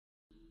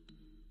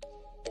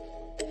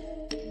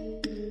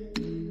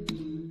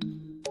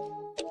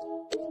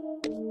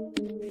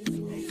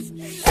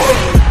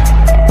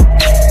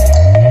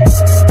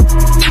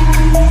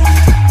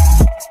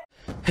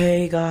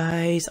Hey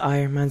guys,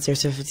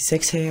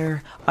 Ironman0056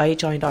 here. I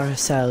joined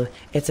RzL.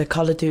 It's a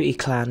Call of Duty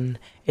clan.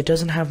 It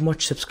doesn't have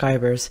much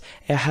subscribers.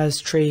 It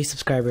has 3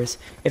 subscribers.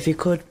 If you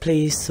could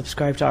please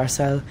subscribe to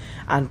RzL.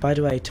 And by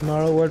the way,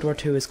 tomorrow World War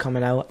II is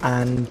coming out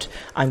and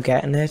I'm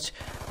getting it.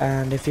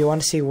 And if you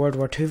want to see World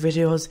War II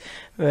videos,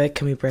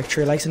 can we break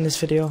 3 likes on this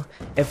video?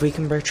 If we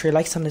can break 3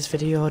 likes on this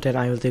video, then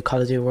I will do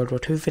Call of Duty World War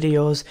II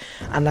videos.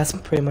 And that's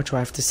pretty much what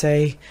I have to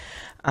say.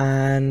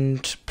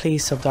 And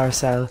please sub to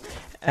RzL.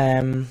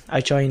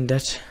 I joined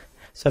it,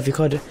 so if you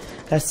could,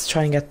 let's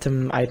try and get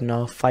them, I don't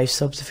know, 5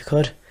 subs if you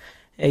could.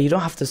 You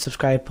don't have to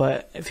subscribe,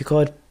 but if you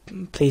could,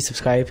 please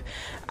subscribe.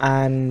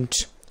 And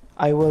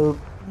I will,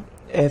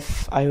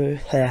 if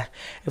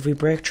we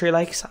break 3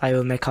 likes, I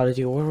will make Call of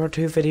Duty World War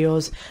II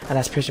videos, and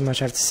that's pretty much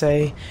what I have to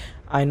say.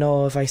 I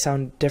know if I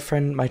sound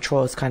different, my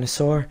throat is kind of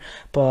sore,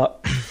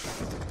 but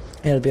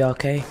it'll be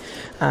okay.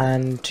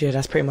 And yeah,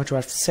 that's pretty much what I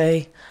have to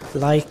say.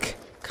 Like,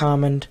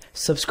 comment,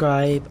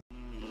 subscribe.